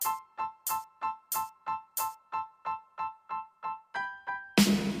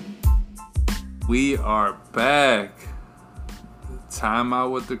We are back. Time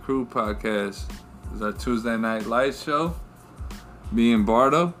Out with the Crew podcast. This is our Tuesday Night Lights show. Me and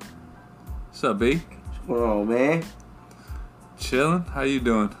Bardo. What's up, B? What's going on, man? Chilling. How you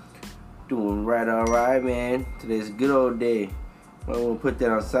doing? Doing right, all right, man. Today's a good old day. I want to put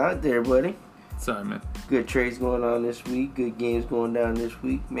that on side there, buddy. Sorry, man. Good trades going on this week. Good games going down this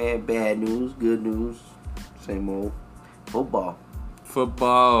week, man. Bad news, good news. Same old football.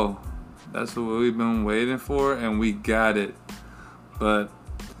 Football. That's what we've been waiting for, and we got it. But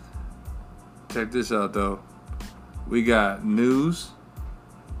check this out, though. We got news.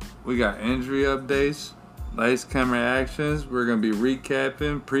 We got injury updates. Lights, camera, actions. We're going to be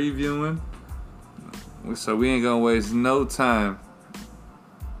recapping, previewing. So we ain't going to waste no time.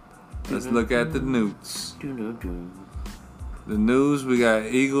 Let's look at the news. The news, we got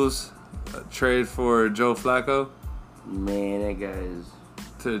Eagles trade for Joe Flacco. Man, that guy is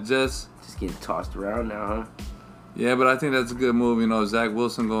to the Jets. Just getting tossed around now, huh? Yeah, but I think that's a good move. You know, Zach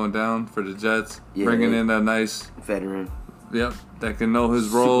Wilson going down for the Jets, bringing in a nice veteran. Yep, that can know his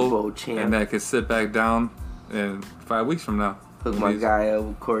role Super Bowl champ. And that can sit back down in 5 weeks from now. Hook my guy up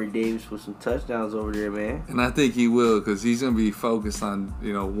with Corey Davis with some touchdowns over there, man. And I think he will, because he's going to be focused on,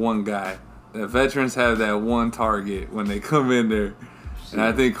 one guy. The veterans have that one target when they come in there. And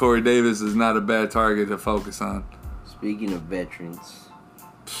I think Corey Davis is not a bad target to focus on. Speaking of veterans.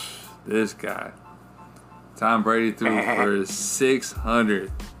 This guy. Tom Brady threw for his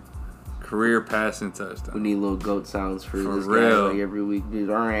 600th career passing touchdown. We need little goat sounds for this real. guy like every week. Dude,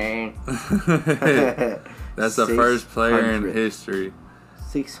 all right. That's the first player in history.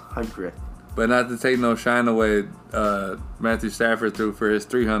 600th. But not to take no shine away, Matthew Stafford threw for his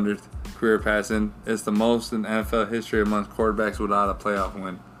 300th career passing. It's the most in NFL history amongst quarterbacks without a playoff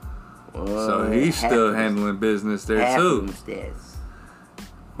win. So he's still handling business there too.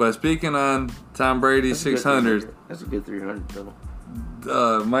 But speaking on Tom Brady's 600. That's a good 300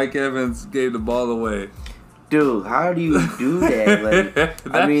 though. Mike Evans gave the ball away. Dude, how do you do that? Like, that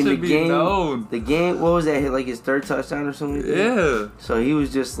I mean, should be known. The game, what was that? Like his third touchdown or something? Yeah. So he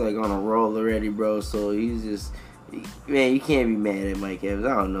was just like on a roll already, bro. So he's just, man, you can't be mad at Mike Evans.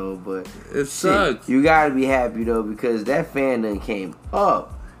 I don't know, but it sucks. You gotta be happy though, because that fan done came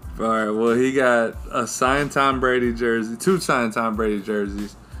up. All right. Well, he got a signed Tom Brady jersey, 2 signed Tom Brady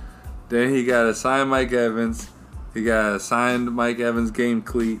jerseys. Then he got a signed Mike Evans. He got a signed Mike Evans game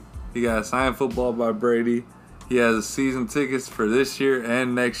cleat. He got a signed football by Brady. He has a season tickets for this year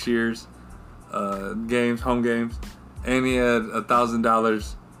and next year's games, home games. And he had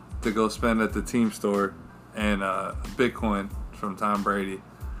 $1,000 to go spend at the team store and Bitcoin from Tom Brady.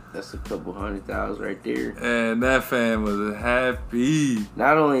 That's a couple $100,000 right there. And that fan was happy.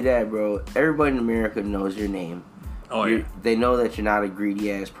 Not only that, bro. Everybody in America knows your name. Oh, yeah. They know that you're not a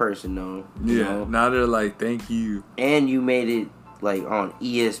greedy-ass person, though. You know? Now they're like, thank you. And you made it, like, on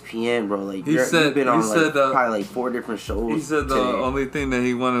ESPN, bro. Like, you've been on, probably, like, 4 different shows. He said the only thing that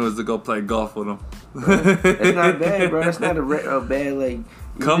he wanted was to go play golf with him. That's not bad, bro. That's not a bad, like...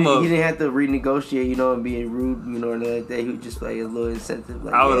 He didn't have to renegotiate, and being rude, or nothing like that. He was just, like, a little incentive.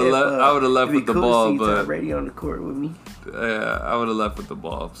 Like, I would have left with the ball, but... Tom Brady on the court with me. Yeah, I would have left with the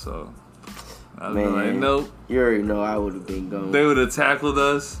ball, so... I was Man, like, nope. You already know I would have been gone. They would have tackled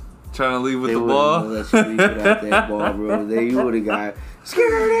us, trying to leave with the ball. They wouldn't let you leave without that ball, bro. You would have got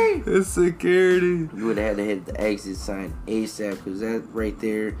security. It's security. You would have had to hit the exit sign ASAP, because that right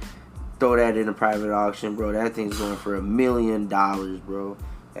there, throw that in a private auction, bro. That thing's going for $1 million, bro,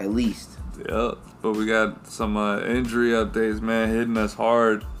 at least. Yep. But we got some injury updates, man, hitting us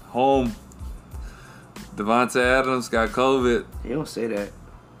hard. Home. Devontae Adams got COVID. You don't say that.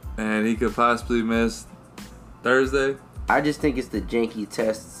 And he could possibly miss Thursday. I just think it's the janky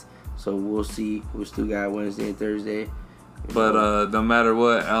tests, so we'll see. We still got Wednesday and Thursday. But no matter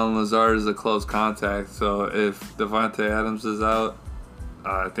what, Allen Lazard is a close contact. So if Devontae Adams is out,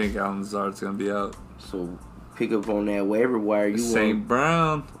 I think Allen Lazard's going to be out. So pick up on that waiver wire. You St.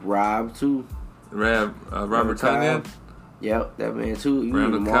 Brown. Rob, too. Robert Tonyan. Yep, that man, too. You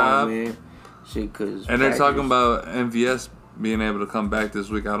Randall Cobb. Man. Shit, cause and they're talking about MVS being able to come back this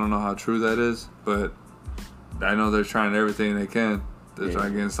week. I don't know how true that is, but I know they're trying everything they can. They're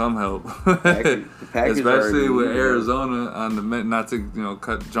trying to get some help, especially with Arizona on the not to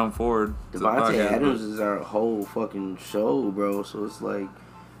jump forward. Devontae Adams is our whole fucking show, bro. So it's like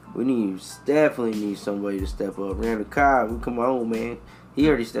we definitely need somebody to step up. Randall Cobb, come on, man. He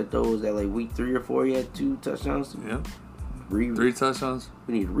already stepped over. Was that like week 3 or 4? He had 2 touchdowns. Yep. 3 touchdowns.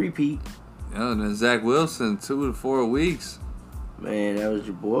 We need a repeat. Yeah, and then Zach Wilson, 2 to 4 weeks. Man, that was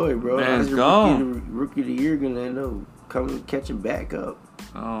your boy, bro. Man's How's your gone. Rookie of the year gonna end up catching back up?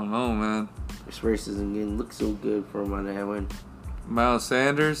 I don't know, man. This race isn't gonna look so good for him on that one. Miles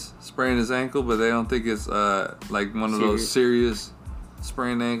Sanders sprained his ankle, but they don't think it's like one of those serious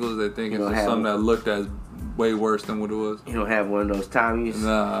sprained ankles. They think it's just something that looked as way worse than what it was. You don't have one of those Tommies.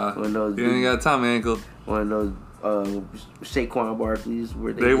 Nah, one of those. You ain't got a Tommy ankle. One of those Saquon Barkley's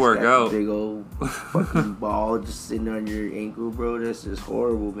where they work out. Big old fucking ball just sitting on your ankle, bro. That's just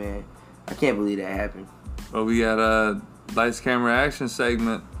horrible, man. I can't believe that happened. Well, we got a lights, camera, action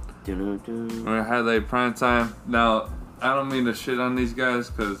segment. Dun-dun-dun. We're highlight prime time. Now, I don't mean to shit on these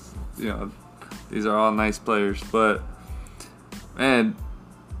guys because, you know, these are all nice players. But, man,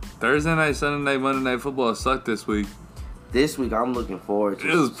 Thursday night, Sunday night, Monday night football sucked this week. This week, I'm looking forward to.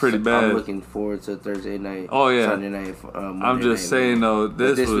 It was pretty bad. I'm looking forward to Thursday night. Oh, yeah. Sunday night. I'm just saying, though,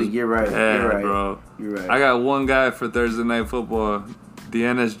 this was week, you're right. bad, You're right. bro. You're right. I got one guy for Thursday night football,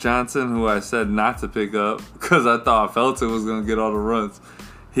 Dearness Johnson, who I said not to pick up because I thought Felton was going to get all the runs.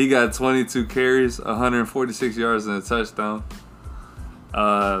 He got 22 carries, 146 yards, and a touchdown.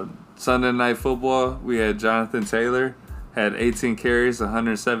 Sunday night football, we had Jonathan Taylor, had 18 carries,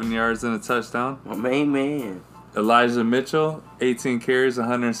 107 yards, and a touchdown. My main man. Elijah Mitchell, 18 carries,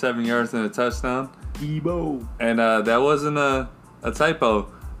 107 yards, and a touchdown. Debo. And that wasn't a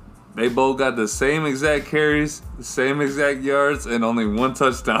typo. They both got the same exact carries, the same exact yards, and only one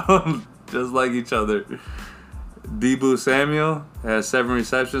touchdown, just like each other. Deebo Samuel has 7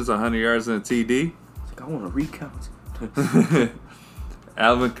 receptions, 100 yards, and a TD. It's like, I want to recount.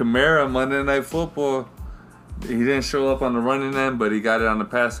 Alvin Kamara, Monday Night Football. He didn't show up on the running end, but he got it on the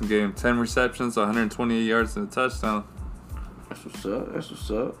passing game. 10 receptions, 128 yards, and a touchdown. That's what's up. That's what's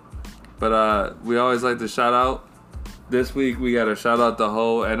up. But we always like to shout out. This week, we got to shout out the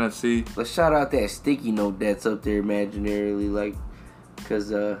whole NFC. Let's shout out that sticky note that's up there imaginarily, like, because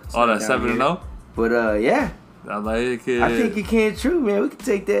that 7-0? But, yeah. I like it. I think it came true, man. We can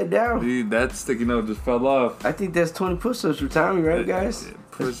take that down. Dude, that sticky note just fell off. I think that's 20 push-ups for Tommy, right, guys?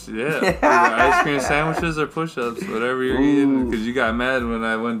 Either ice cream sandwiches or push-ups, whatever you're eating. Because you got mad when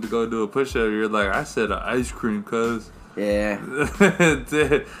I went to go do a push-up. You're like, I said ice cream, cuz. Yeah.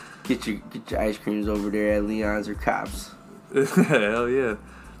 Get your ice creams over there at Leon's or Cops. Hell yeah.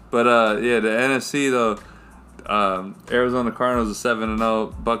 But, yeah, the NFC, though. Arizona Cardinals are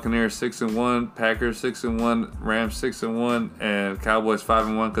 7-0, Buccaneers 6-1, Packers 6-1, Rams 6-1, and Cowboys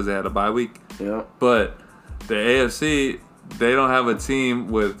 5-1 because they had a bye week. Yeah. But the AFC, they don't have a team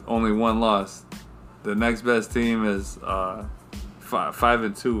with only one loss. The next best team is 5-2,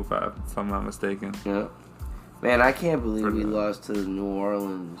 if I'm not mistaken. Yeah. Man, I can't believe we lost to New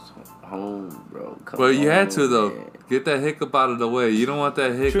Orleans home, bro. Well, you had to, though. Man. Get that hiccup out of the way. You don't want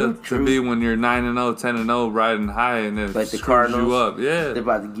that hiccup to be when you're 9-0, 10-0, riding high, and then like the Cardinals, you up. Yeah. They're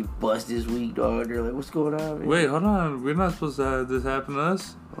about to get bust this week, dog. They're like, what's going on, man? Wait, hold on. We're not supposed to have this happen to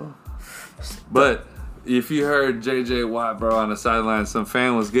us. Oh. But if you heard J.J. Watt, bro, on the sideline, some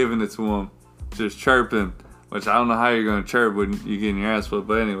fan was giving it to him, just chirping, which I don't know how you're going to chirp when you're getting your ass whipped,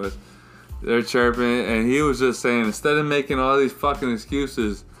 but anyways. They're chirping, and he was just saying, instead of making all these fucking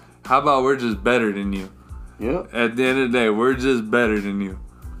excuses, how about we're just better than you? Yep. At the end of the day, we're just better than you.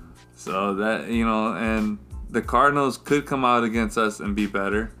 So that, you know, and the Cardinals could come out against us and be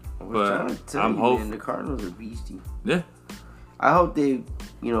better. But I'm hoping. The Cardinals are beastie. Yeah. I hope they,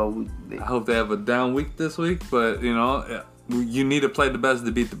 you know. I hope they have a down week this week, but, you know, you need to play the best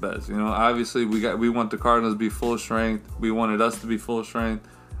to beat the best. You know, obviously, we want the Cardinals to be full strength. We wanted us to be full strength.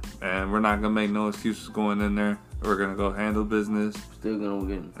 And we're not going to make no excuses going in there. We're going to go handle business. Still going to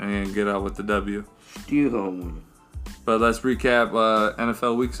win. And get out with the W. Still going to win. But let's recap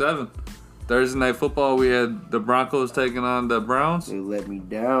NFL Week 7. Thursday Night Football, we had the Broncos taking on the Browns. They let me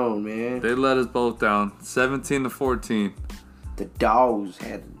down, man. They let us both down. 17-14. The Dogs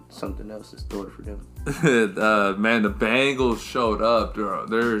had something else in store for them. Man, the Bengals showed up.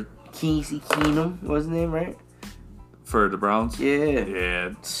 They're Casey Keenum, wasn't it, right? For the Browns? Yeah. Yeah,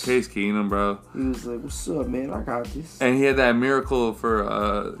 Case Keenum, bro. He was like, what's up, man? I got this. And he had that miracle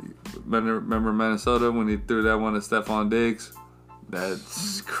for, remember Minnesota when he threw that one to Stephon Diggs? That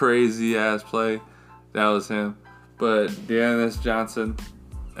crazy-ass play. That was him. But Dearness Johnson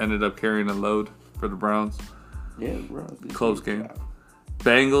ended up carrying a load for the Browns. Yeah, Browns. Close game.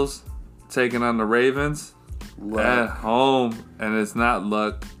 Bengals taking on the Ravens at home. And it's not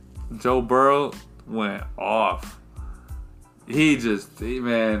luck. Joe Burrow went off. He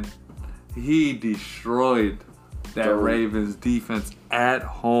destroyed that Ravens defense at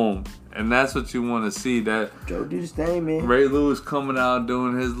home. And that's what you want to see. That Joe did his thing, man. Ray Lewis coming out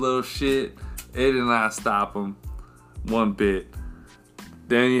doing his little shit. It did not stop him one bit.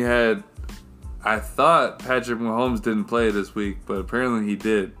 Then you had, I thought Patrick Mahomes didn't play this week, but apparently he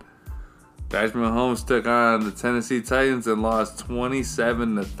did. Patrick Mahomes took on the Tennessee Titans and lost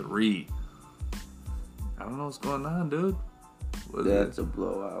 27-3. I don't know what's going on, dude. That's a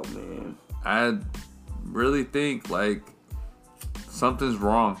blowout, man. I really think, like, something's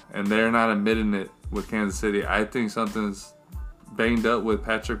wrong, and they're not admitting it with Kansas City. I think something's banged up with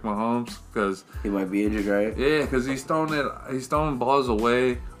Patrick Mahomes because he might be injured, right? Yeah, because he's throwing balls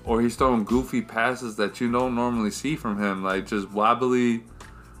away, or he's throwing goofy passes that you don't normally see from him, like just wobbly.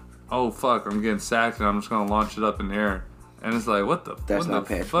 Oh fuck! I'm getting sacked, and I'm just gonna launch it up in the air, and it's like, what the? That's what not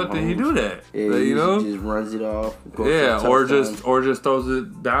the Patrick fuck Mahomes. Did he do that? Yeah, like, you know, just runs it off. Yeah, or just throws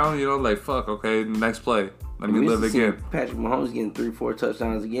it down. You know, like fuck. Okay, next play. Let me live again. Patrick Mahomes getting 3-4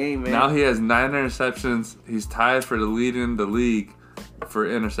 touchdowns a game, man. Now he has 9 interceptions. He's tied for the lead in the league for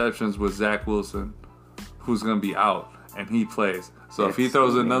interceptions with Zach Wilson, who's going to be out, and he plays. So if he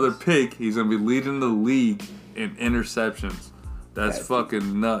throws another pick, he's going to be leading the league in interceptions. That's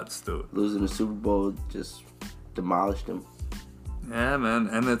fucking nuts, dude. Losing the Super Bowl just demolished him. Yeah, man.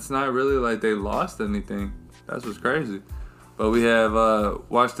 And it's not really like they lost anything. That's what's crazy. But we have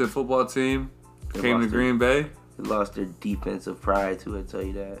Washington football team. Came to Green Bay. They lost their defensive pride, too, I tell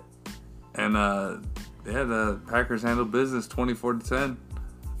you that. And, the Packers handled business 24-10.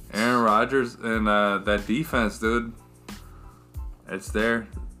 Aaron Rodgers and that defense, dude. It's there.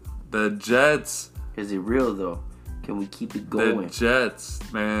 The Jets. Is it real, though? Can we keep it going? The Jets,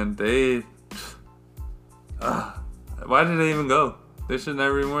 man, they... why did they even go? They should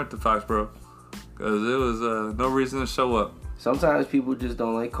never even went to Foxborough. Because it was no reason to show up. Sometimes people just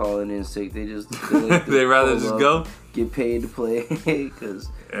don't like calling in sick. They like they rather just go, get paid to play, because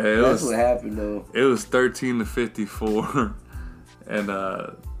that's what happened though. It was 13-54, and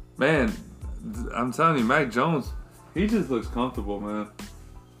man, I'm telling you, Mac Jones, he just looks comfortable, man.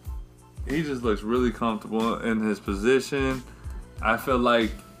 He just looks really comfortable in his position. I feel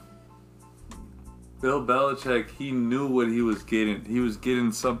like Bill Belichick, he knew what he was getting. He was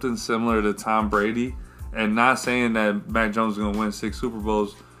getting something similar to Tom Brady. And not saying that Mac Jones is going to win 6 Super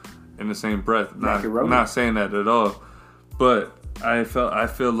Bowls in the same breath. Not saying that at all. But I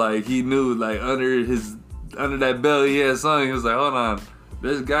feel like he knew, like, under that belt he had something. He was like, hold on,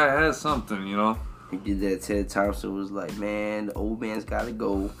 this guy has something, you know? He did that. Ted Thompson was like, man, the old man's got to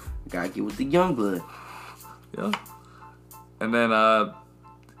go. Got to get with the young blood. Yeah. And then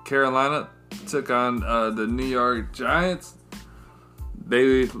Carolina took on the New York Giants.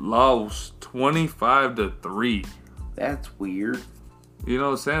 They lost 25-3. That's weird. You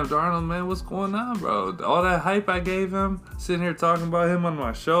know, Sam Darnold, man, what's going on, bro? All that hype I gave him, sitting here talking about him on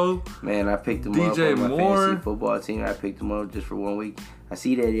my show. Man, I picked him DJ up on my Moore. fantasy football team. I picked him up just for 1 week. I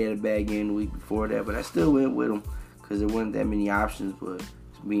see that he had a bad game the week before that, but I still went with him because there wasn't that many options. But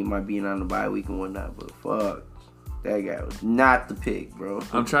my being on the bye week and whatnot, but fuck, that guy was not the pick, bro.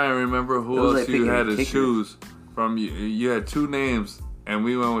 I'm trying to remember who else you had as shoes from. You had 2 names, and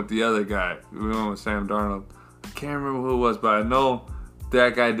we went with the other guy. We went with Sam Darnold. I can't remember who it was, but I know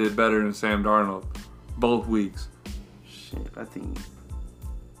that guy did better than Sam Darnold both weeks. Shit, I think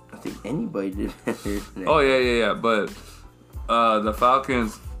anybody did better than that. Oh yeah. But the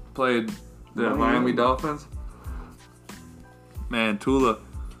Falcons played the Miami Dolphins. Man, Tula.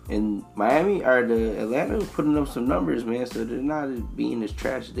 And Miami or the Atlanta was putting up some numbers, man. So they're not being as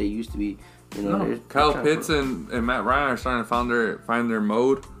trash as they used to be. You know, no. Kyle Pitts and Matt Ryan are starting to find their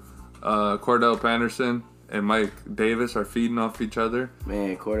mode. Cordell Patterson and Mike Davis are feeding off each other.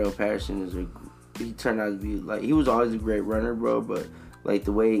 Man, Cordell Patterson he turned out to be like, he was always a great runner, bro. But like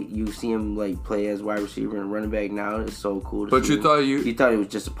the way you see him like play as wide receiver and running back now is so cool. But you thought he was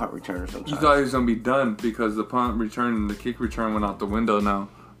just a punt returner sometimes. You thought he was gonna be done because the punt return and the kick return went out the window now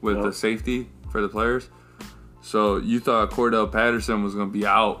with the safety for the players. So you thought Cordell Patterson was gonna be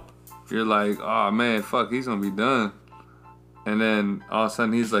out. You're like, oh man, fuck, he's gonna be done. And then all of a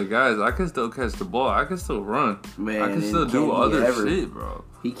sudden he's like, guys, I can still catch the ball. I can still run. Man, I can still do other shit, bro.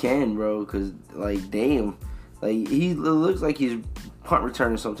 He can, bro, because, like, damn. Like, he looks like he's punt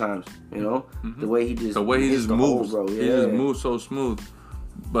returning sometimes, you know? Mm-hmm. The way he just moves. Hole, bro. Yeah. He just moves so smooth.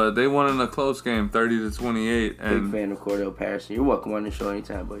 But they won in a close game, 30-28. Big fan of Cordell Patterson. You're welcome on the show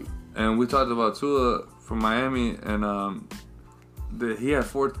anytime, buddy. And we talked about Tua from Miami, and he had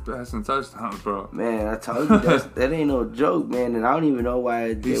 4 passing touchdowns, bro. Man, I told you that ain't no joke, man. And I don't even know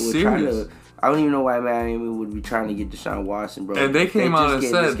why they were trying to. I don't even know why Miami would be trying to get Deshaun Watson, bro. And they came out and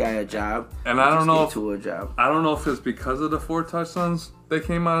said this guy a job. And I don't know if it's because of the 4 touchdowns they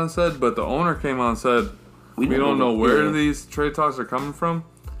came out and said, but the owner came out and said we don't know where these trade talks are coming from.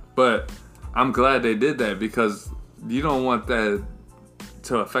 But I'm glad they did that because you don't want that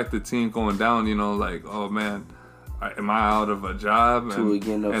to affect the team going down. You know, like, oh man, am I out of a job?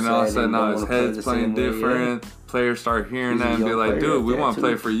 And all of a sudden now his head's playing different. Players start hearing that and be like, dude, we want to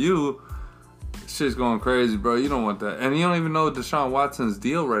play for you. Shit's going crazy, bro. You don't want that. And you don't even know Deshaun Watson's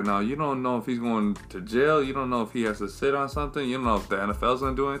deal right now. You don't know if he's going to jail. You don't know if he has to sit on something. You don't know if the NFL's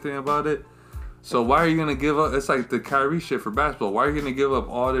going to do anything about it. So why are you going to give up? It's like the Kyrie shit for basketball. Why are you going to give up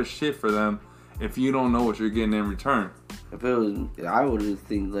all this shit for them if you don't know what you're getting in return? If it was, I would have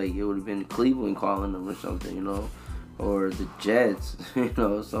think like it would have been Cleveland calling them or something, you know, or the Jets, you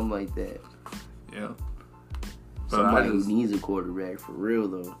know, something like that. Yeah. But somebody who needs a quarterback for real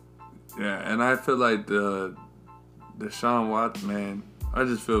though. Yeah, and I feel like the Deshaun Watson, man, I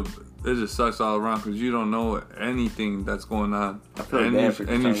just feel it just sucks all around because you don't know anything that's going on. I feel bad for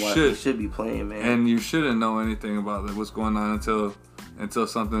Deshaun Watson. He should be playing, man. And you shouldn't know anything about what's going on until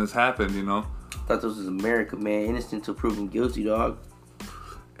something has happened, you know? I thought this was America, man. Innocent till proven guilty, dog.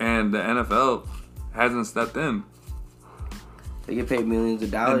 And the NFL hasn't stepped in. They get paid millions of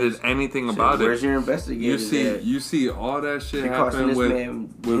dollars. And did anything about it. Where's your investigators? You see all that shit happen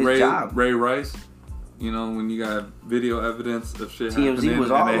with Ray Rice. You know, when you got video evidence of shit TMZ happening, was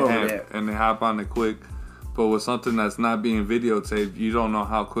all over that. And they hop on it quick. But with something that's not being videotaped, you don't know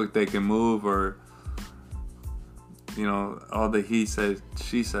how quick they can move or, you know, all the he said,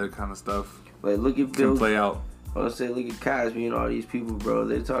 she said kind of stuff. Like, look at Bill. Can play out. I want to say, look at Cosby and all these people, bro.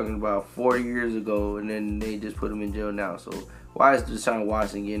 They're talking about 40 years ago, and then they just put him in jail now. So why is Deshaun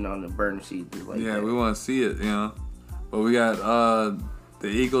Watson getting on the burner seat like that? Yeah, we want to see it, you know. But we got the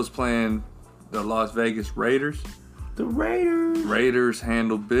Eagles playing the Las Vegas Raiders. The Raiders. Raiders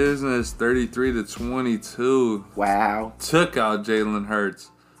handle business 33-22. Wow. Took out Jalen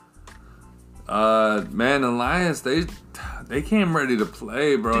Hurts. Man, the Lions, they came ready to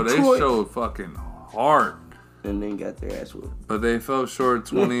play, bro. Detroit. They showed fucking heart. And then got their ass whooped. But they fell short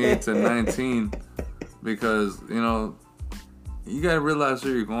 28-19 because, you know, you got to realize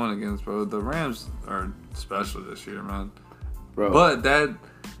who you're going against, bro. The Rams are special this year, man. Bro. But that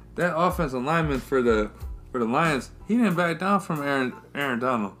offensive lineman for the Lions, he didn't back down from Aaron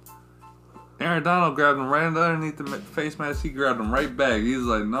Donald. Aaron Donald grabbed him right underneath the face mask. He grabbed him right back. He's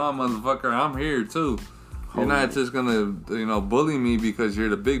like, no, motherfucker, I'm here too. You're not just going to, you know, bully me because you're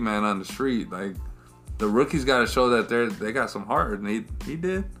the big man on the street. Like, the rookies got to show that they got some heart, and he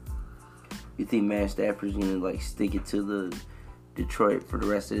did. You think Matt Stafford's going to, like, stick it to the Detroit for the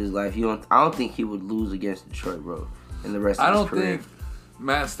rest of his life? I don't think he would lose against Detroit, bro, in the rest of his career. I don't think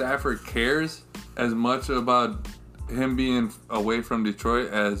Matt Stafford cares as much about him being away from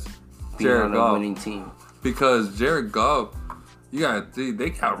Detroit as Jared Goff. Winning team. Because Jared Goff, they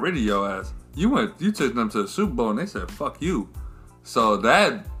got rid of your ass. You took them to the Super Bowl and they said fuck you. So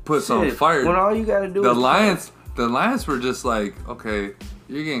that put some fire. When all you gotta do the Lions were just like, okay,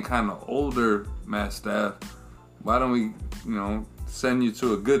 you're getting kind of older, Matt Staff. Why don't we, you know, send you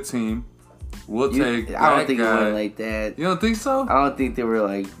to a good team? We'll take. I don't think it went like that. You don't think so? I don't think they were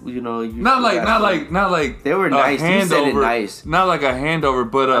like, you know, not like they were nice. You said it nice. Not like a handover,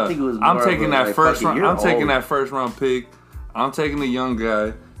 but I think it was I'm taking that like, first round. I'm taking that first round pick. I'm taking the young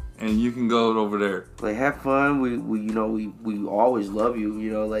guy, and you can go over there. Like, have fun. We always love you,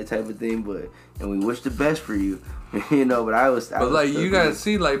 you know, like type of thing. And we wish the best for you, you know. But like you gotta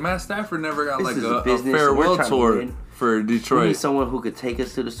see, like Matt Stafford never got like a farewell tour for Detroit. We need someone who could take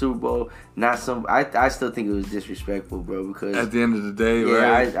us to the Super Bowl. Not some. I still think it was disrespectful, bro. Because at the end of the day,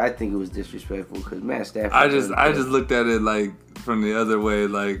 right? I think it was disrespectful because Matt Stafford. I just looked at it like from the other way,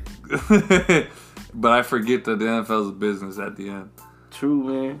 like. But I forget that the NFL's a business at the end. True,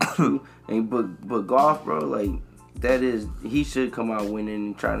 man. True. But Goff, bro, like that is he should come out winning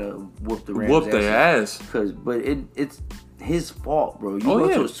and trying to whoop the Rams. Whoop their ass. But it's his fault, bro. You go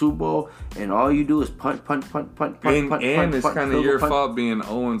to a Super Bowl and all you do is punt. And it's kind of your fault being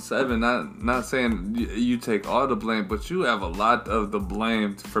 0-7. Not saying you take all the blame, but you have a lot of the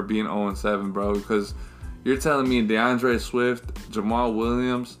blame for being 0-7, bro. Because you're telling me DeAndre Swift, Jamal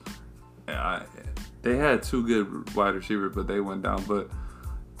Williams, they had two good wide receivers, but they went down. But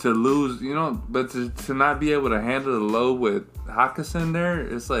to lose, you know, but to not be able to handle the load with Hockenson there,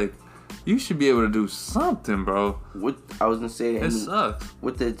 it's like you should be able to do something, bro. What I was gonna say, it sucks.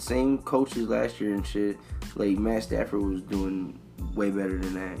 With the same coaches last year and shit, like Matt Stafford was doing way better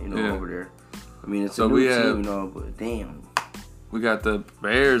than that, you know, over there. I mean, it's a new team, you know, but damn. We got the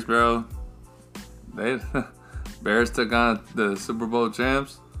Bears, bro. Bears took on the Super Bowl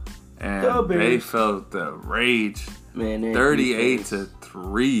champs. And they felt the rage. Man,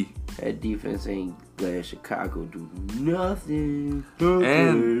 38-3. That defense ain't let Chicago do nothing.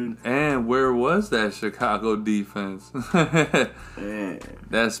 And where was that Chicago defense? Man.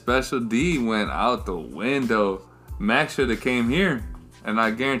 That special D went out the window. Max should have came here, and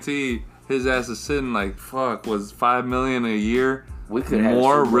I guarantee his ass is sitting like, fuck, was $5 million a year We could have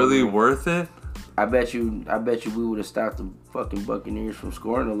more Super Bowl really ring. worth it? I bet you we would have stopped the fucking Buccaneers from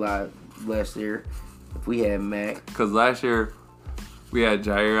scoring a lot last year if we had Mac. Because last year we had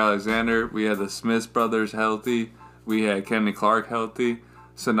Jair Alexander, we had the Smith brothers healthy, we had Kenny Clark healthy.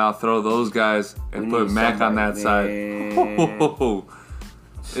 So now throw those guys and We put need Mac on that somebody, side.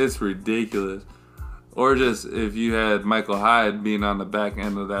 It's ridiculous. Or just if you had Michael Hyde being on the back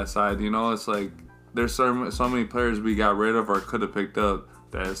end of that side, you know, it's like there's so many players we got rid of or could have picked up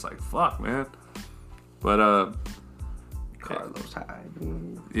that it's like, fuck, man. But Carlos Hyde,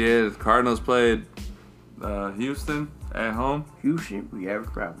 man. yeah, the Cardinals played Houston at home, Houston, we have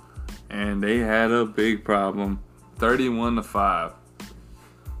a problem. and they had a big problem, 31-5.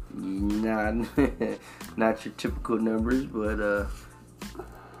 Not your typical numbers, but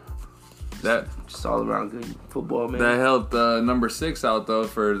That just all around good football, man. that helped number 6 out though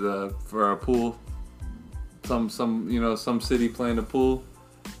for our pool. Some city playing the pool.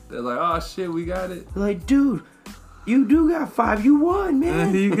 They're like, oh shit, we got it. Like, dude, you do got 5. You won,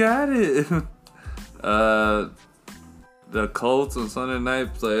 man. You got it. The Colts on Sunday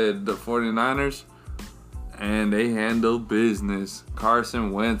night played the 49ers, and they handled business.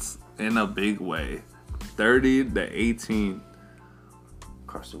 Carson Wentz in a big way, 30-18.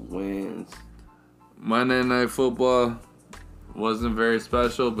 Carson Wentz. Monday Night Football wasn't very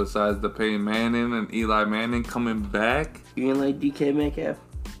special besides the Peyton Manning and Eli Manning coming back. You ain't like DK Metcalf?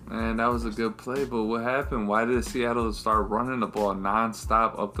 Man, that was a good play, but what happened? Why did Seattle start running the ball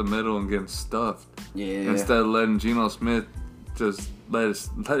nonstop up the middle and getting stuffed? Yeah. Instead of letting Geno Smith just let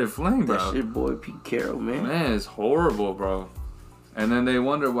it fling, bro. That's your boy Pete Carroll, man. Man, it's horrible, bro. And then they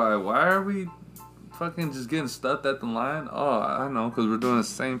wonder why are we fucking just getting stuffed at the line? Oh, I know, because we're doing the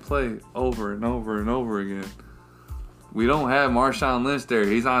same play over and over and over again. We don't have Marshawn Lynch there.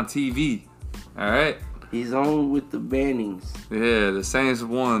 He's on TV. All right? He's on with the Bannings. Yeah, the Saints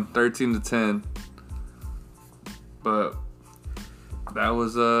won 13-10. But that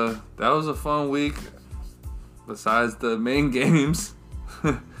was a fun week. Besides the main games,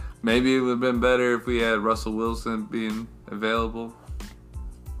 maybe it would have been better if we had Russell Wilson being available.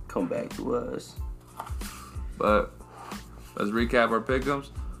 Come back to us. But let's recap our pick'ems.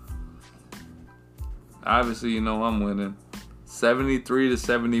 Obviously, you know I'm winning.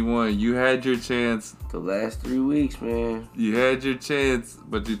 73-71. You had your chance. The last 3 weeks, man. You had your chance,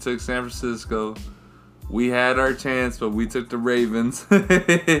 but you took San Francisco. We had our chance, but we took the Ravens.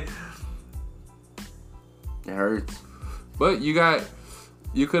 It hurts. But you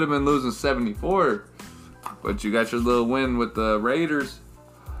could have been losing 74, but you got your little win with the Raiders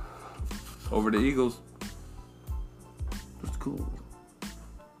over the Eagles. It's cool.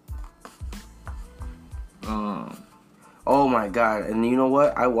 Oh my God. And you know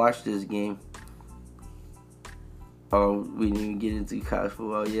what? I watched this game. We didn't even get into college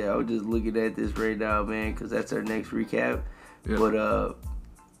football. Yeah, I was just looking at this right now, man, because that's our next recap. Yeah. But,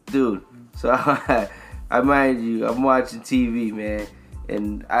 dude, so I mind you, I'm watching TV, man,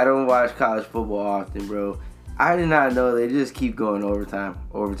 and I don't watch college football often, bro. I did not know they just keep going overtime.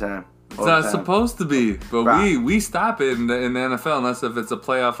 It's not supposed to be, but Right. we stop it in the NFL unless if it's a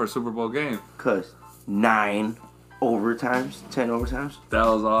playoff or Super Bowl game. Cause 9 overtimes, 10 overtimes. That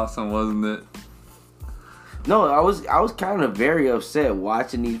was awesome, wasn't it? No, I was kind of very upset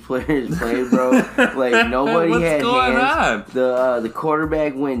watching these players play, bro. Like nobody What's had going hands. on? The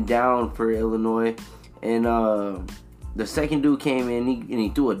quarterback went down for Illinois, and the second dude came in and he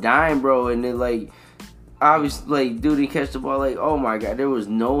threw a dime, bro. And then like obviously like dude he catch the ball like oh my God, there was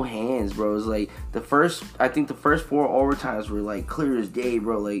no hands, bro. It was like I think the first 4 overtimes were like clear as day,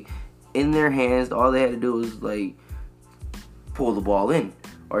 bro. Like in their hands, all they had to do was like pull the ball in.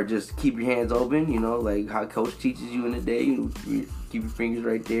 Or just keep your hands open, you know, like how coach teaches you in the day. You keep your fingers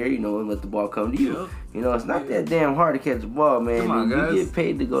right there, you know, and let the ball come to you. Yep. You know, it's not that damn hard to catch the ball, man. Come on, guys. You get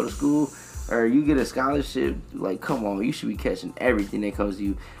paid to go to school or you get a scholarship. Like, come on, you should be catching everything that comes to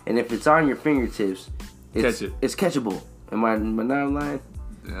you. And if it's on your fingertips, Catch it. It's catchable. Am I not lying?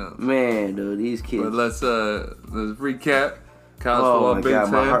 Yeah. Man, dude, these kids. But let's recap. College Oh football, my Big God,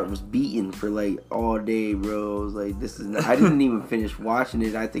 Ten. my heart was beating for like all day, bro. I was like, this is not, I didn't even finish watching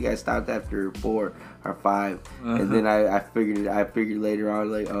it. I think I stopped after 4 or 5. And then I figured later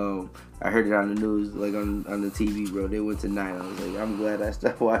on, like, I heard it on the news, like on the TV, bro. They went to 9. I was like, I'm glad I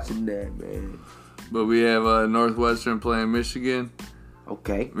stopped watching that, man. But we have Northwestern playing Michigan.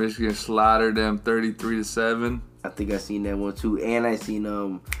 Okay. Michigan slaughtered them 33-7. I think I seen that one too, and I seen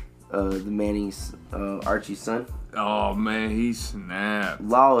the Manning's Archie's son. Oh man, he snapped.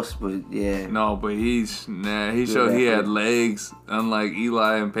 Lost, but yeah. No, but he snapped. He showed he had legs, unlike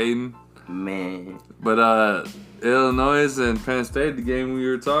Eli and Peyton. Man. But Illinois and Penn State, the game we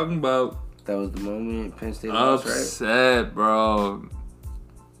were talking about. That was the moment Penn State lost, right? Upset, bro.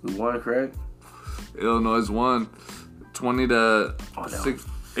 We won, correct? Illinois won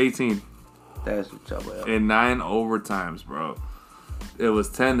 20-18. That's what y'all about. In 9 overtimes, bro. It was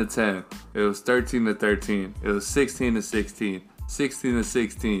 10-10. It was 13-13. It was 16-16.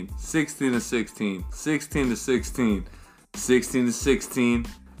 16-16. 16-16. 16-16. 16-16.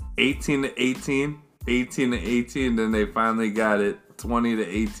 18-18. 18-18. Then they finally got it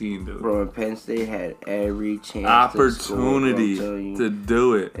 20-18, dude. Bro, and Penn State had every chance opportunity to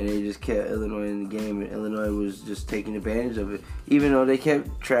do it. And they just kept Illinois in the game, and Illinois was just taking advantage of it. Even though they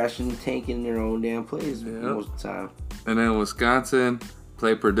kept trashing, tanking their own damn plays most of the time. And then Wisconsin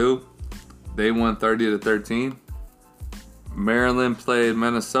played Purdue. They won 30-13. Maryland played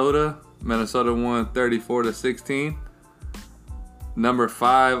Minnesota. Minnesota won 34-16. Number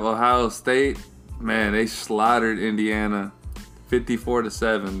 5, Ohio State. Man, they slaughtered Indiana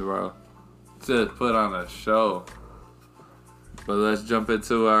 54-7, bro. Just put on a show. But let's jump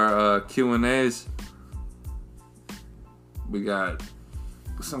into our Q&As. We got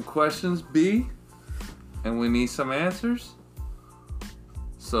some questions, B, and we need some answers.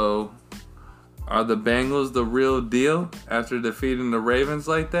 So, are the Bengals the real deal after defeating the Ravens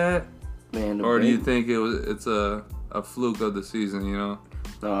like that? Man, or do you think it's a fluke of the season, you know?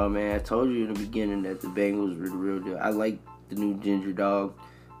 No, man, I told you in the beginning that the Bengals were the real deal. I like the new ginger dog.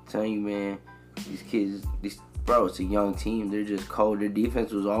 I'm telling you, man, these kids, bro, it's a young team. They're just cold. Their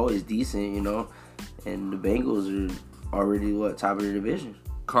defense was always decent, you know, and the Bengals are already top of their division.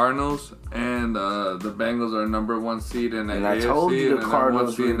 Cardinals and the Bengals are number 1 seed in the and AFC. I told you the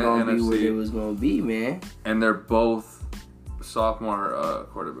Cardinals were going to be where NFC. they was going to be, man. And they're both sophomore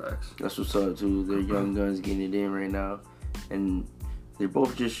quarterbacks. That's what's up, too. They're young guns getting it in right now, and they're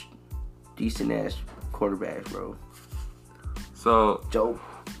both just decent ass quarterbacks, bro. So Joe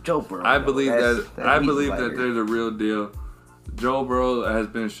Burrow. I believe that they're the real deal. Joe Burrow has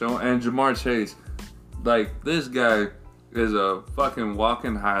been shown, and Jamar Chase, like, this guy is a fucking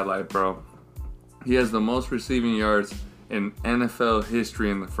walking highlight, bro. He has the most receiving yards in NFL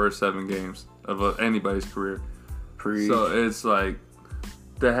history in the first 7 games of anybody's career. So it's like,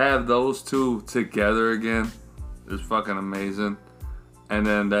 to have those two together again is fucking amazing. And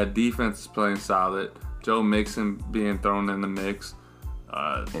then that defense is playing solid. Joe Mixon being thrown in the mix.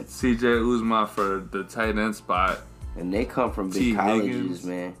 CJ Uzomah for the tight end spot. And they come from big colleges,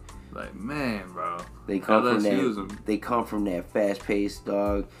 man. Like, man, bro. They come from that fast-paced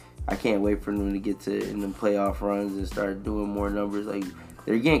dog. I can't wait for them to get to in the playoff runs and start doing more numbers. Like,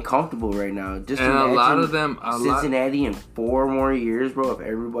 they're getting comfortable right now. Just and a lot of them, Cincinnati in 4 more years, bro. If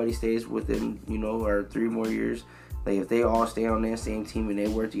everybody stays within, or 3 more years, like if they all stay on that same team and they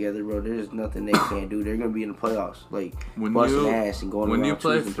work together, bro, there's nothing they can't do. They're gonna be in the playoffs, like busting ass and going around. When you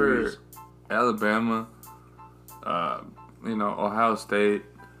play 2s and for 3s. Alabama, Ohio State,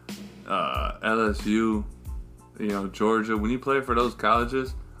 LSU, Georgia, when you play for those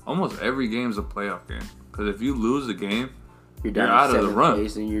colleges, almost every game's a playoff game. Because if you lose a game, you're out of the run.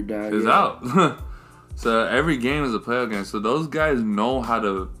 And you're down. It's out. So every game is a playoff game. So those guys know how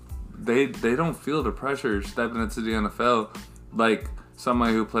to. They don't feel the pressure stepping into the NFL like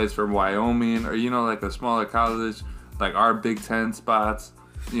somebody who plays for Wyoming or like a smaller college, like our Big Ten spots,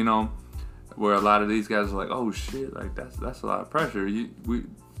 where a lot of these guys are like, oh shit, like that's a lot of pressure. They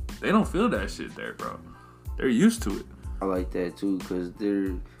don't feel that shit there, bro. They're used to it. I like that too because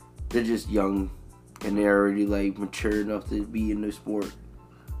they're just young and they're already like mature enough to be in the sport.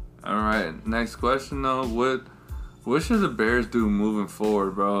 All right, next question though. What should the Bears do moving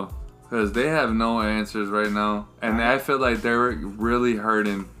forward, bro? Because they have no answers right now. And I feel like they're really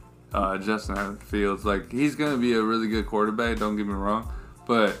hurting Justin Fields. Like, he's going to be a really good quarterback, don't get me wrong.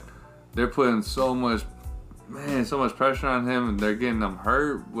 But they're putting so much pressure on him. And they're getting him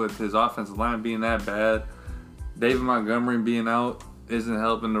hurt with his offensive line being that bad. David Montgomery being out isn't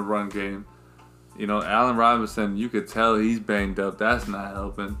helping the run game. Allen Robinson, you could tell he's banged up. That's not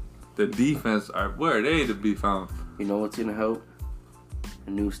helping. The defense, where are they to be found? You know what's going to help? A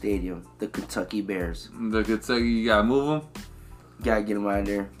new stadium, the Kentucky Bears. You gotta move them? Gotta get them out of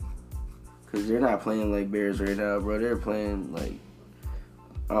there. Because they're not playing like Bears right now, bro. They're playing like,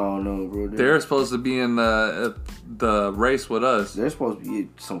 I don't know, bro. They're supposed to be in the race with us. They're supposed to be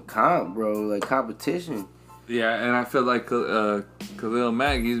some comp, bro. Like competition. Yeah, and I feel like Khalil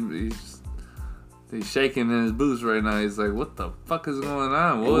Mack, he's shaking in his boots right now. He's like, what the fuck is going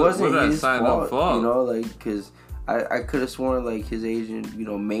on? It wasn't what his fault, fault? you know, like, because I could have sworn, like, his agent, you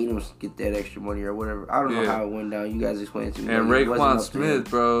know, made him get that extra money or whatever. I don't know how it went down. You guys explain it to me. And like, Raekwon Smith,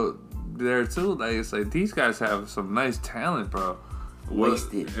 bro, there too. Like, it's like, these guys have some nice talent, bro.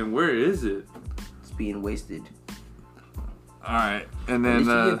 Wasted. And where is it? It's being wasted. All right. And then...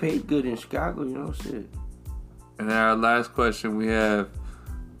 you get paid good in Chicago, you know, shit. And then our last question we have,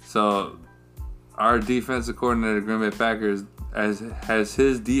 so our defensive coordinator, Green Bay Packers, has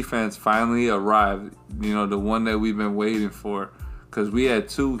his defense finally arrived, you know, the one that we've been waiting for, because we had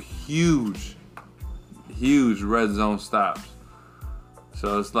 2 huge red zone stops.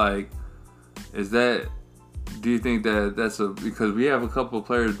 So it's like, do you think that that's because we have a couple of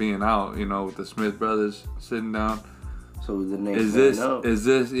players being out, you know, with the Smith brothers sitting down. So the next is this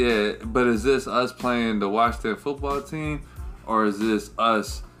but is this us playing the Washington football team, or is this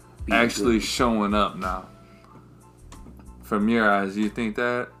us actually showing up now? From your eyes, do you think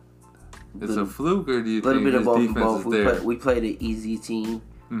that it's a fluke, or do you think his defense is there? We played an easy team,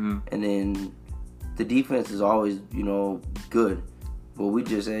 and then the defense is always, you know, good, but we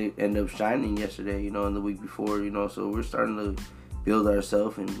just end up shining yesterday, you know, and the week before, you know, so we're starting to build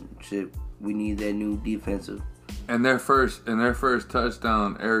ourselves and shit. We need that new defensive. And their first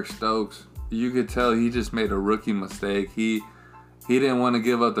touchdown, Eric Stokes, you could tell he just made a rookie mistake. He didn't want to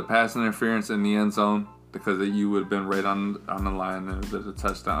give up the pass interference in the end zone because you would have been right on the line, and there's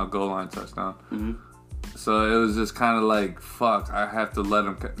a goal line touchdown. Mm-hmm. So it was just kind of like, fuck, I have to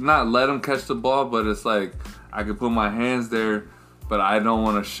not let him catch the ball, but it's like I could put my hands there, but I don't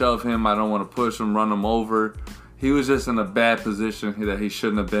want to shove him. I don't want to push him, run him over. He was just in a bad position that he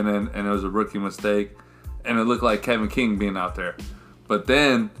shouldn't have been in, and it was a rookie mistake. And it looked like Kevin King being out there. But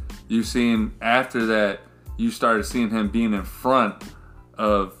then after that, you started seeing him being in front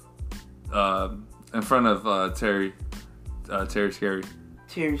of Terry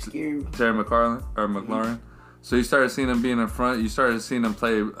McLaurin. So you started seeing him being in front. You started seeing him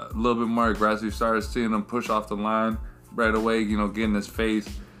play a little bit more aggressive. You started seeing him push off the line right away, you know, get in his face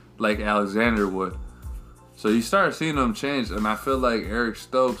like Alexander would. So you started seeing him change, and I feel like Eric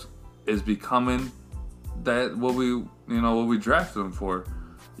Stokes is becoming what we drafted him for.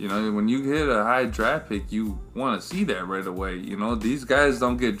 You know, when you hit a high draft pick, you want to see that right away. You know, these guys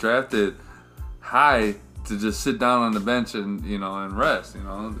don't get drafted high to just sit down on the bench and, you know, and rest. You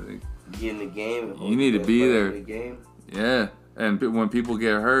know, get in the game. You need to be there. In the game. Yeah, and when people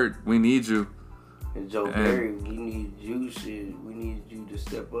get hurt, we need you. And Joe Barry, we need you. Shit, we need you to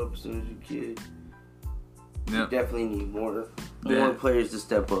step up as soon as you can. Yep. We definitely need more players to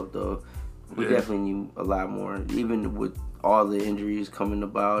step up, though. We definitely need a lot more, even with all the injuries coming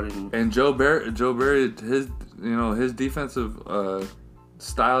about. And Joe Barry, his defensive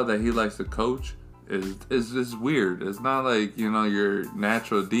style that he likes to coach is weird. It's not like, you know, your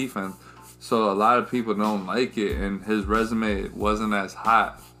natural defense. So a lot of people don't like it, and his resume wasn't as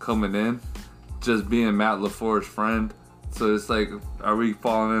hot coming in, just being Matt LaFleur's friend. So it's like, are we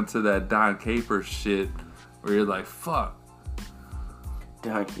falling into that Don Capers shit where you're like, fuck.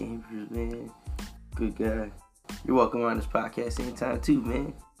 Don Capers, man. Good guy. You're welcome on this podcast anytime too,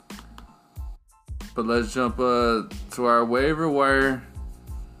 man. But let's jump to our waiver wire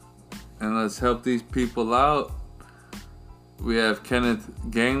and let's help these people out. We have Kenneth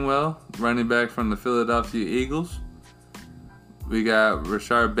Gainwell, running back from the Philadelphia Eagles. We got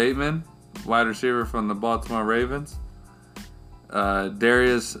Rashard Bateman, wide receiver from the Baltimore Ravens.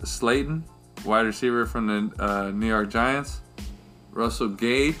 Darius Slayton, wide receiver from the New York Giants. Russell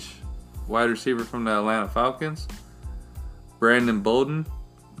Gage, wide receiver from the Atlanta Falcons. Brandon Bolden,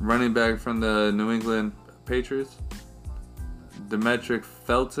 running back from the New England Patriots. Demetric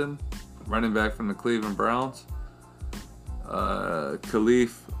Felton, running back from the Cleveland Browns.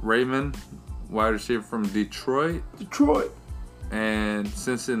 Khalif Raymond, wide receiver from Detroit. And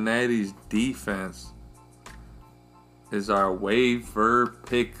Cincinnati's defense is our waiver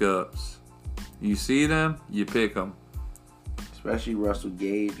pickups. You see them, you pick them. Especially Russell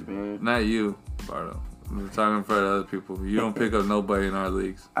Gage, man. Not you, Bardo. I'm talking for other people. You don't pick up nobody in our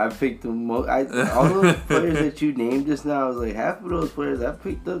leagues. I picked them most. All those players that you named just now, I was like, half of those players I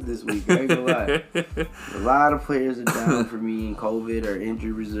picked up this week. I ain't gonna lie. A lot of players are down for me in COVID or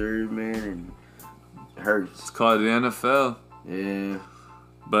injury reserve, man, and it hurts. It's called the NFL. Yeah.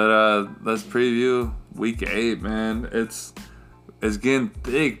 But let's preview week 8, man. It's getting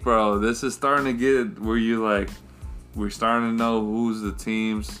thick, bro. This is starting to get where you like, we're starting to know who's the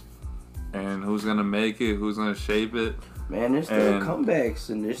teams and who's gonna make it, who's gonna shape it. Man, there's still comebacks,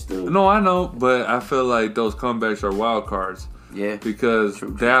 and there's still... No, I know, but I feel like those comebacks are wild cards. Yeah. Because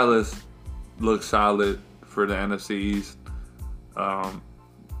Dallas looks solid for the NFC East.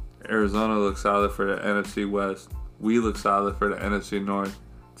 Arizona looks solid for the NFC West. We look solid for the NFC North.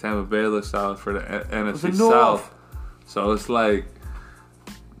 Tampa Bay looks solid for the NFC South. So it's like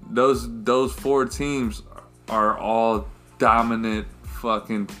those 4 teams are all dominant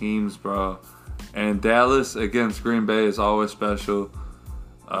fucking teams, bro. And Dallas against Green Bay is always special.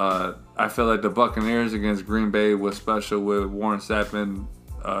 I feel like the Buccaneers against Green Bay was special with Warren Sapp and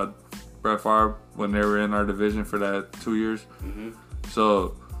Brett Favre when they were in our division for that 2 years. Mm-hmm.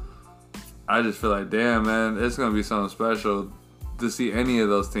 So I just feel like, damn, man, it's going to be something special to see any of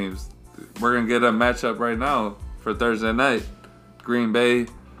those teams. We're going to get a matchup right now for Thursday night. Green Bay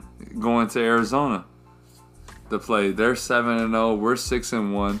going to Arizona to play. They're 7-0. We're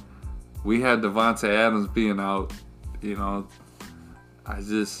 6-1. We had Devontae Adams being out. You know,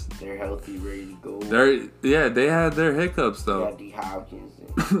 they're healthy, ready to go. They had their hiccups though. We got D Hopkins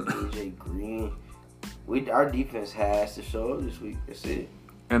and AJ Green. Our defense has to show up this week. That's it.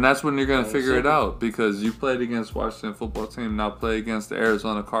 And that's when you're gonna figure it out, because you played against Washington football team, now play against the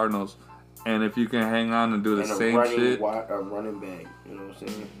Arizona Cardinals, and if you can hang on and do the same shit, a running back, you know what I'm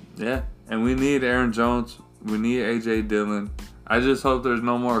saying? Yeah, and we need Aaron Jones, we need AJ Dillon. I just hope there's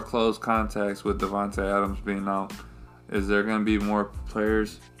no more close contacts with Devontae Adams being out. Is there gonna be more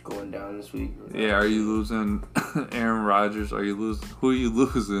players going down this week? Yeah, are you losing Aaron Rodgers? Who are you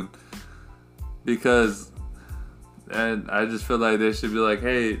losing? Because, and I just feel like they should be like,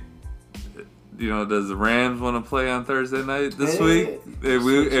 hey, you know, does the Rams want to play on Thursday night this week? If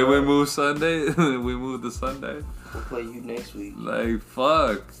we move Sunday, we move to Sunday. We'll play you next week. Like,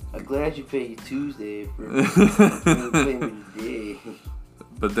 fuck. I'm glad you paid Tuesday for play me today.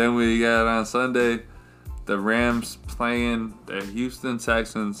 But then we got on Sunday, the Rams playing the Houston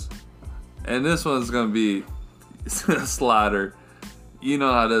Texans. And this one's going to be a slaughter. You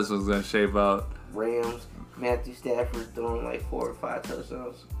know how this one's going to shape out. Rams, Matthew Stafford throwing like 4 or 5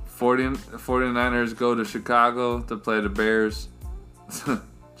 touchdowns. 49ers go to Chicago to play the Bears.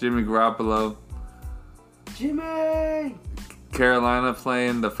 Jimmy Garoppolo. Jimmy! Carolina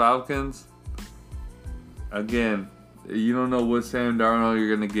playing the Falcons. Again, you don't know what Sam Darnold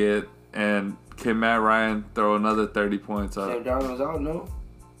you're going to get. And can Matt Ryan throw another 30 points up? Sam Darnold's out, no?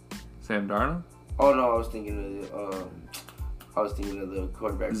 Sam Darnold? Oh, no, I was thinking of the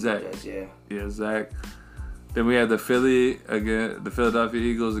quarterback. Zach. Yeah, Zach. Then we have the Philadelphia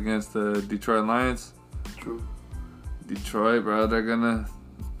Eagles against the Detroit Lions. True. Detroit, bro, they're gonna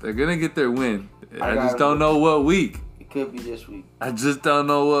get their win. I just don't know what week. It could be this week. I just don't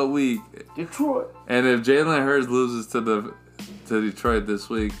know what week. Detroit. And if Jalen Hurts loses to Detroit this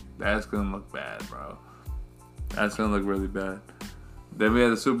week, that's gonna look bad, bro. That's gonna look really bad. Then we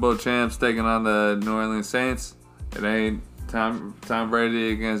have the Super Bowl champs taking on the New Orleans Saints. It ain't Tom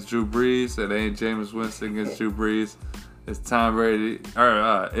Brady against Drew Brees. It ain't Jameis Winston against Drew Brees. It's Tom Brady.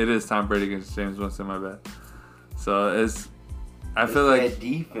 It is Tom Brady against Jameis Winston. My bad. So I feel like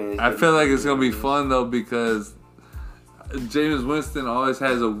it's gonna be fun though, because Jameis Winston always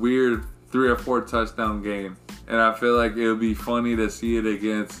has a weird 3 or 4 touchdown game, and I feel like it would be funny to see it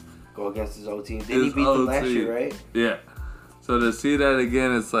go against his old team. Did he beat them last year, right? Yeah. So to see that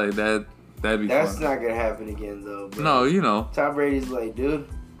again, it's like that'd be That's fun. not gonna happen again though. Bro. No, you know. Tom Brady's like, dude,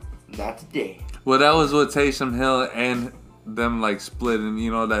 not today. Well, that was what Taysom Hill and them like splitting,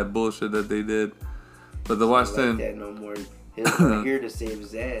 you know, that bullshit that they did. But the Washington, like that no more. He's not here to save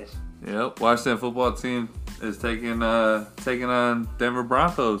his ass. Yep, Washington football team is taking on Denver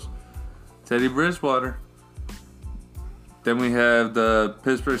Broncos. Teddy Bridgewater. Then we have the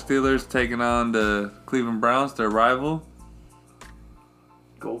Pittsburgh Steelers taking on the Cleveland Browns, their rival.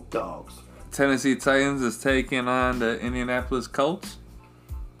 Go Dogs. Tennessee Titans is taking on the Indianapolis Colts.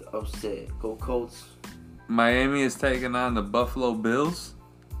 The upset. Go Colts. Miami is taking on the Buffalo Bills.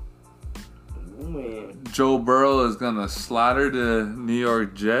 Oh, man. Joe Burrow is going to slaughter the New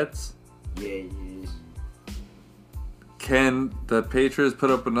York Jets. Yeah, he is. Can the Patriots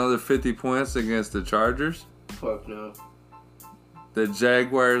put up another 50 points against the Chargers? Fuck no. The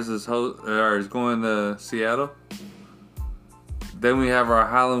Jaguars is going to Seattle. Then we have our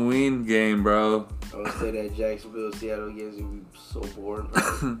Halloween game, bro. I would say that Jacksonville Seattle games would be so boring.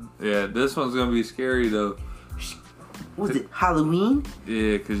 Yeah, this one's gonna be scary though. Was it Halloween?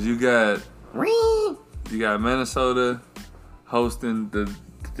 Yeah, cause you got Minnesota hosting the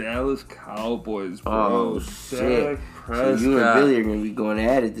Dallas Cowboys, bro. Oh shit! So you and Billy are gonna be going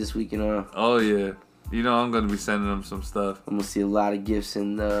at it this weekend, huh? Oh yeah. You know I'm gonna be sending them some stuff. I'm gonna see a lot of gifts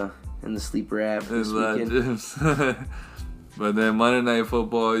in the sleeper app this weekend. But then Monday Night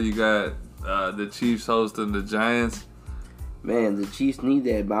Football, you got the Chiefs hosting the Giants. Man, the Chiefs need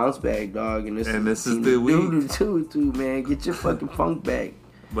that bounce back, dog. And this is the week. Too, man. Get your fucking funk back.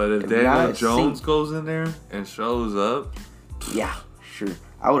 But if Daniel Jones goes in there and shows up, yeah, sure.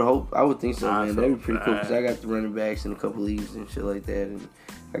 I would think so, man. That'd be pretty cool because I got the running backs in a couple leagues and shit like that, and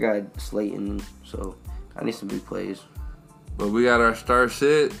I got Slayton, so I need some big plays. But we got our star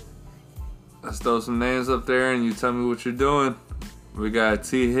shit. Let's throw some names up there, and you tell me what you're doing. We got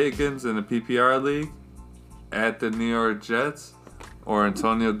T. Higgins in the PPR league at the New York Jets, or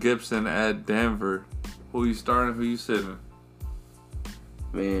Antonio Gibson at Denver. Who you starting? Who you sitting?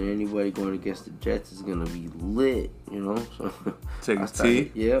 Man, anybody going against the Jets is gonna be lit, you know. So taking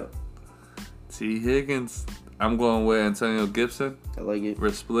T. Yeah. T. Higgins. I'm going with Antonio Gibson. I like it. We're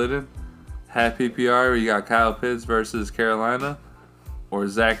splitting. Half PPR. You got Kyle Pitts versus Carolina, or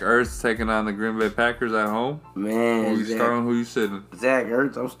Zach Ertz taking on the Green Bay Packers at home. Man, who you starting? Who you sitting? Zach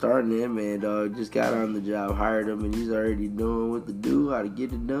Ertz. I'm starting him, man. Dog just got on the job, hired him, and he's already doing what to do, how to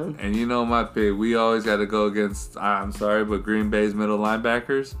get it done. And you know my pick. We always got to go against. I'm sorry, but Green Bay's middle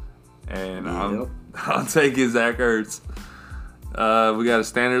linebackers, and I'm taking Zach Ertz. We got a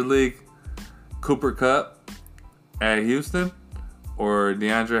standard league. Cooper Kupp at Houston, or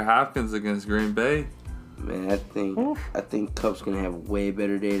DeAndre Hopkins against Green Bay. Man, I think Kupp's gonna have a way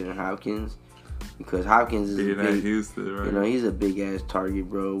better day than Hopkins because Hopkins is at Houston, right? You know, he's a big ass target,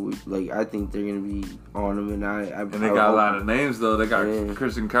 bro. I think they're gonna be on him, and they got a lot of names though. They got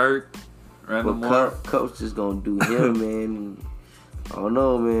Christian Kirk, Randall Moore. Kupp's just gonna do him, man. I don't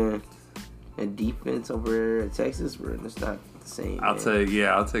know, man. And defense over there at Texas, bro, it's not the same.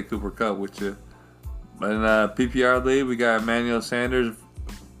 I'll take Cooper Kupp with you. But in PPR league, we got Emmanuel Sanders.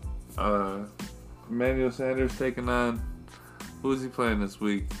 Emmanuel Sanders taking on, who's he playing this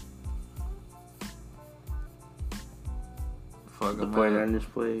week? The 49ers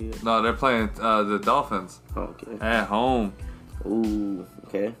play? No, they're playing the Dolphins. Okay. At home. Ooh,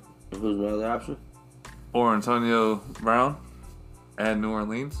 okay. And who's my other option? Or Antonio Brown at New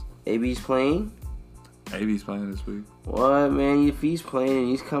Orleans. AB's playing? AB's playing this week. What, man? If he's playing and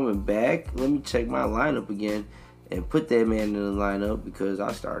he's coming back, let me check my lineup again and put that man in the lineup because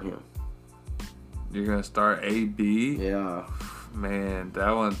I start him. You're going to start AB? Yeah. Man,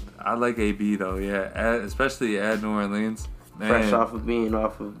 that one, I like AB though, yeah. Especially at New Orleans. Man. Fresh off of being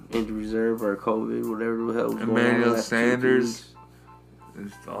off of injury reserve or COVID, whatever the hell was going on. Emmanuel Sanders.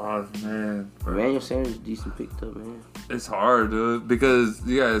 Man. Emmanuel Sanders is decent picked up, man. It's hard, dude, because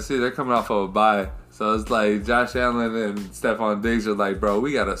you gotta see they're coming off of a bye. So it's like Josh Allen and Stephon Diggs are like, bro,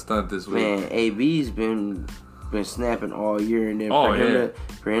 we got to stunt this week. Man, AB's been snapping all year, and then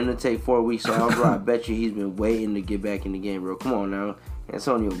for him to take 4 weeks off, bro, I bet you he's been waiting to get back in the game, bro. Come on now.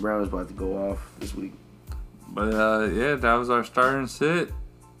 Antonio Brown's about to go off this week. But that was our start and sit.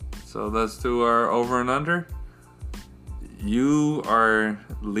 So let's do our over and under. You are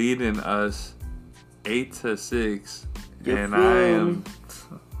leading us 8-6, and I'm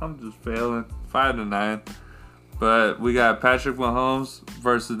just failing 5-9. But we got Patrick Mahomes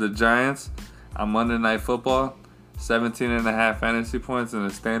versus the Giants on Monday Night Football. 17.5 fantasy points in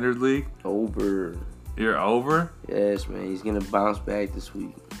the standard league. Over. You're over? Yes, man. He's gonna bounce back this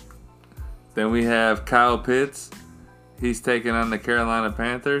week. Then we have Kyle Pitts. He's taking on the Carolina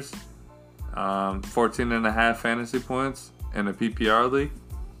Panthers. 14.5 fantasy points in the PPR league.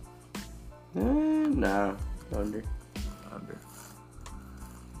 Nah, under.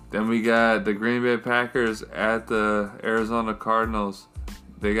 Then we got the Green Bay Packers at the Arizona Cardinals.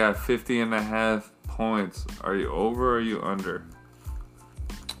 They got 50.5 points. Are you over or are you under?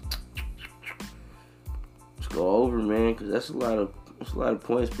 Let's go over, man, because that's a lot of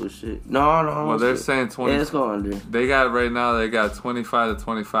points for shit. No. Well, they're saying 20. Yeah, let's go under. They got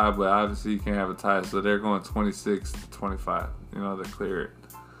 25-25, but obviously you can't have a tie, so they're going 26-25. You know, to clear it.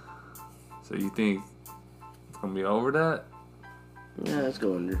 So you think it's gonna be over that? Yeah, let's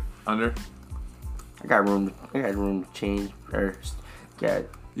go under. Under? I got room to change first.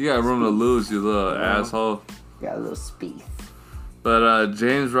 You got room to lose, you little asshole. Got a little space. But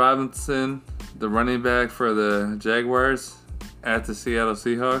James Robinson, the running back for the Jaguars at the Seattle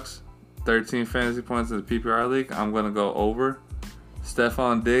Seahawks, 13 fantasy points in the PPR league. I'm gonna go over.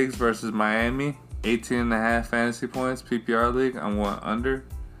 Stephon Diggs versus Miami, 18.5 fantasy points PPR league. I'm going under.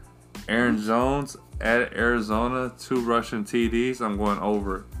 Aaron Jones at Arizona, 2 rushing TDs. I'm going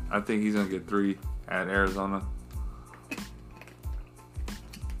over. I think he's going to get 3 at Arizona.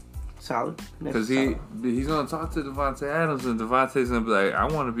 Solid. Because he's going to talk to Devontae Adams, and Devontae's going to be like, I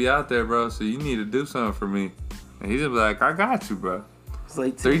want to be out there, bro, so you need to do something for me. And he's going to be like, I got you, bro. It's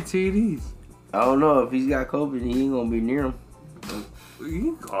like 3 TDs. I don't know. If he's got COVID, he ain't going to be near him.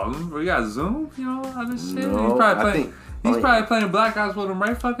 You can call him. We got Zoom. You know all this shit. No, he's probably I playing. think He's probably playing Black Ops with him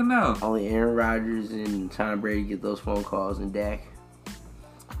right fucking now. only Aaron Rodgers and Tom Brady get those phone calls, and Dak.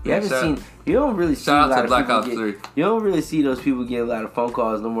 You Yeah, haven't seen. You don't really see a Shout out lot to of Black people Ops get, 3. You don't really see those people getting a lot of phone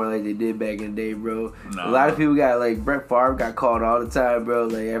calls no more like they did back in the day, bro. No. A lot of people got like Brett Favre got called all the time, bro.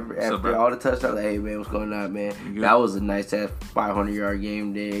 Like after bro? all the touchdowns, like, hey man, what's going on, man? That was a nice ass 500-yard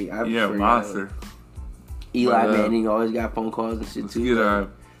game day. Yeah, monster. Eli But, Manning always got phone calls and shit Let's too. get Like, our.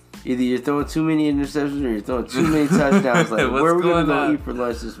 either you're throwing too many interceptions or you're throwing too many touchdowns. Like, What's where are we gonna going go on? eat for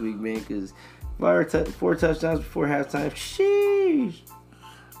lunch this week, man? Because 4 touchdowns before halftime. Sheesh.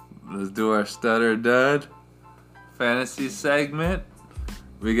 Let's do our stutter dud fantasy segment.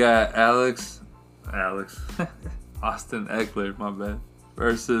 We got Alex, Austin Eckler, my bad,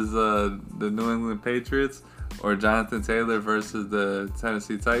 versus the New England Patriots, or Jonathan Taylor versus the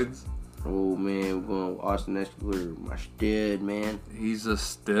Tennessee Titans. Oh man, we're going with Austin Eckler, my stud, man. He's a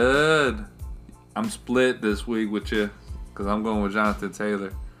stud. I'm split this week with you because I'm going with Jonathan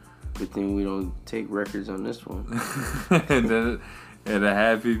Taylor. Good thing we don't take records on this one. And then in a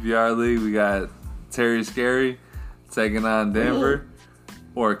half PPR league, we got Terry Scary taking on Denver,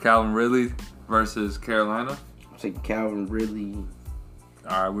 or Calvin Ridley versus Carolina. I'm taking Calvin Ridley.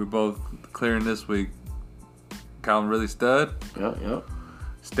 All right, we're both clearing this week. Calvin Ridley stud. Yep.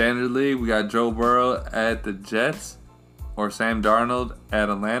 Standard league, we got Joe Burrow at the Jets, or Sam Darnold at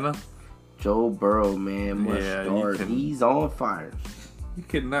Atlanta. Joe Burrow, man, must Yeah, start. He's on fire. You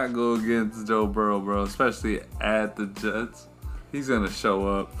cannot go against Joe Burrow, bro, especially at the Jets. He's gonna show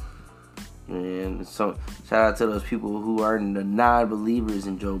up. And so, shout out to those people who are the non-believers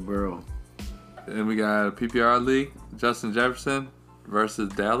in Joe Burrow. And we got a PPR league, Justin Jefferson versus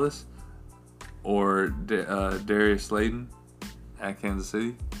Dallas, or Darius Slayton at Kansas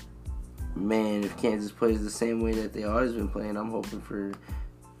City. Man, if Kansas plays the same way that they always been playing, I'm hoping for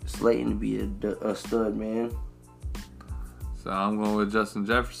Slayton to be a stud, man. So I'm going with Justin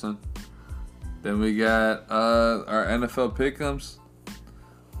Jefferson. Then we got our NFL pick'ems.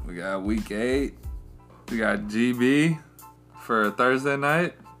 We got Week 8. We got GB for Thursday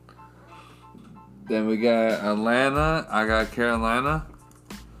night. Then we got Atlanta. I got Carolina.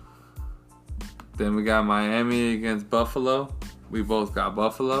 Then we got Miami against Buffalo. We both got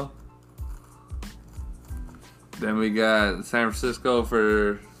Buffalo. Then we got San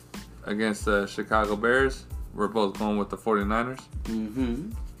Francisco against the Chicago Bears. We're both going with the 49ers.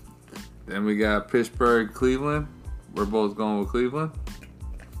 Mm-hmm. Then we got Pittsburgh, Cleveland. We're both going with Cleveland.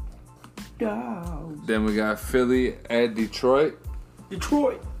 Dogs. Then we got Philly at Detroit.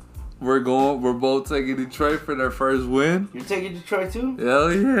 Detroit. We're both taking Detroit for their first win. You're taking Detroit too?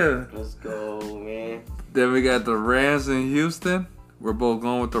 Hell yeah. Let's go, man. Then we got the Rams in Houston. We're both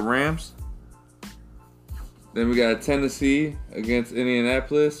going with the Rams. Then we got Tennessee against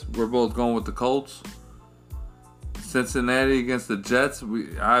Indianapolis. We're both going with the Colts. Cincinnati against the Jets.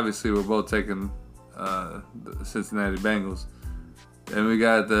 We're both taking the Cincinnati Bengals. Then we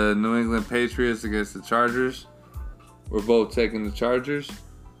got the New England Patriots against the Chargers. We're both taking the Chargers.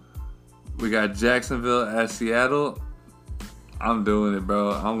 We got Jacksonville at Seattle. I'm doing it,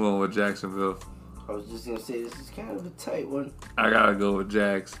 bro. I'm going with Jacksonville. I was just gonna say this is kind of a tight one. I gotta go with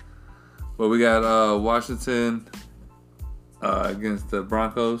Jags. But we got Washington against the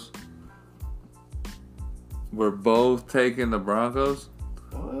Broncos. We're both taking the Broncos.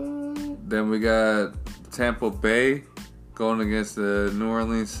 What? Then we got Tampa Bay going against the New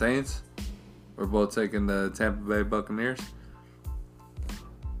Orleans Saints. We're both taking the Tampa Bay Buccaneers.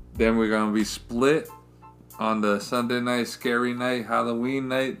 Then we're going to be split on the Sunday night, scary night, Halloween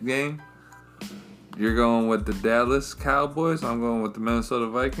night game. You're going with the Dallas Cowboys. I'm going with the Minnesota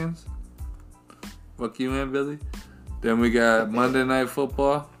Vikings. Fuck you, man, Billy. Then we got Monday Night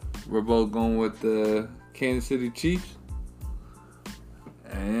Football. We're both going with the Kansas City Chiefs.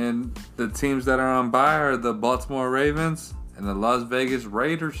 And the teams that are on bye are the Baltimore Ravens and the Las Vegas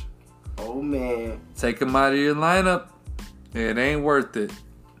Raiders. Oh, man. Take them out of your lineup. It ain't worth it.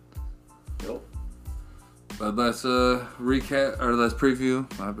 Nope. But let's recap, or let's preview.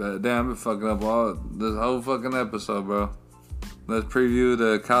 My bad. Damn, I've been fucking up all this whole fucking episode, bro. Let's preview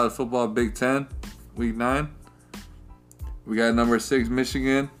the college football Big Ten, Week 9. We got number 6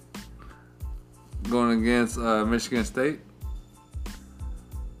 Michigan going against Michigan State.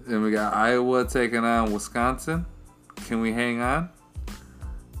 Then we got Iowa taking on Wisconsin. Can we hang on?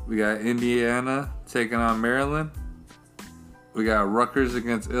 We got Indiana taking on Maryland. We got Rutgers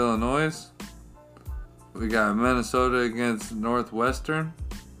against Illinois. We got Minnesota against Northwestern.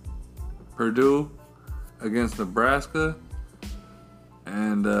 Purdue against Nebraska.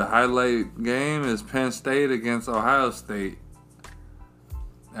 And the highlight game is Penn State against Ohio State.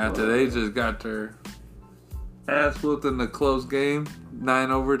 After they just got their ass whooped in the close game,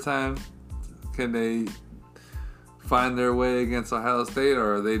 9 overtime, can they find their way against Ohio State,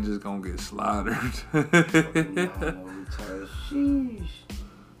 or are they just gonna get slaughtered? 9 overtime. Sheesh.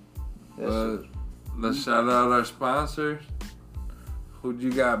 But let's shout out our sponsors. Who'd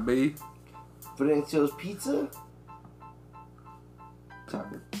you got, B? Frenchio's Pizza.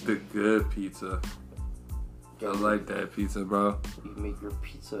 Taco. The good pizza. I like that pizza, bro. You make your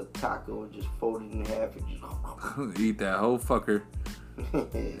pizza a taco and just fold it in half and just Eat that whole fucker.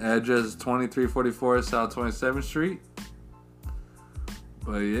 Address is 2344 South 27th Street.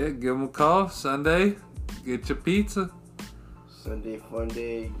 But yeah, give them a call Sunday. Get your pizza. Sunday fun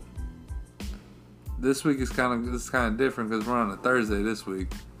day. This week is kind of different because we're on a Thursday this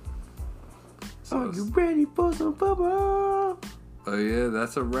week. So Are you ready for some football? But yeah,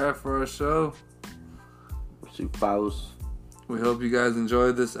 that's a wrap for our show. Follows. We hope you guys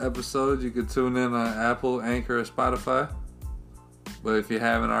enjoyed this episode. You can tune in on Apple, Anchor, or Spotify. But if you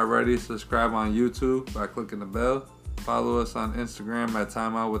haven't already, subscribe on YouTube by clicking the bell. Follow us on Instagram at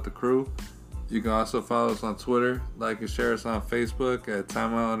Timeout with the Crew. You can also follow us on Twitter. Like and share us on Facebook at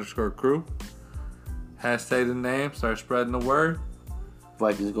Timeout_Crew. Hashtag the name. Start spreading the word.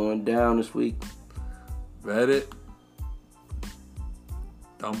 Vikings going down this week. Bet it.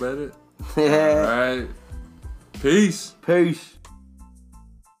 Don't bet it. All right. Peace. Peace.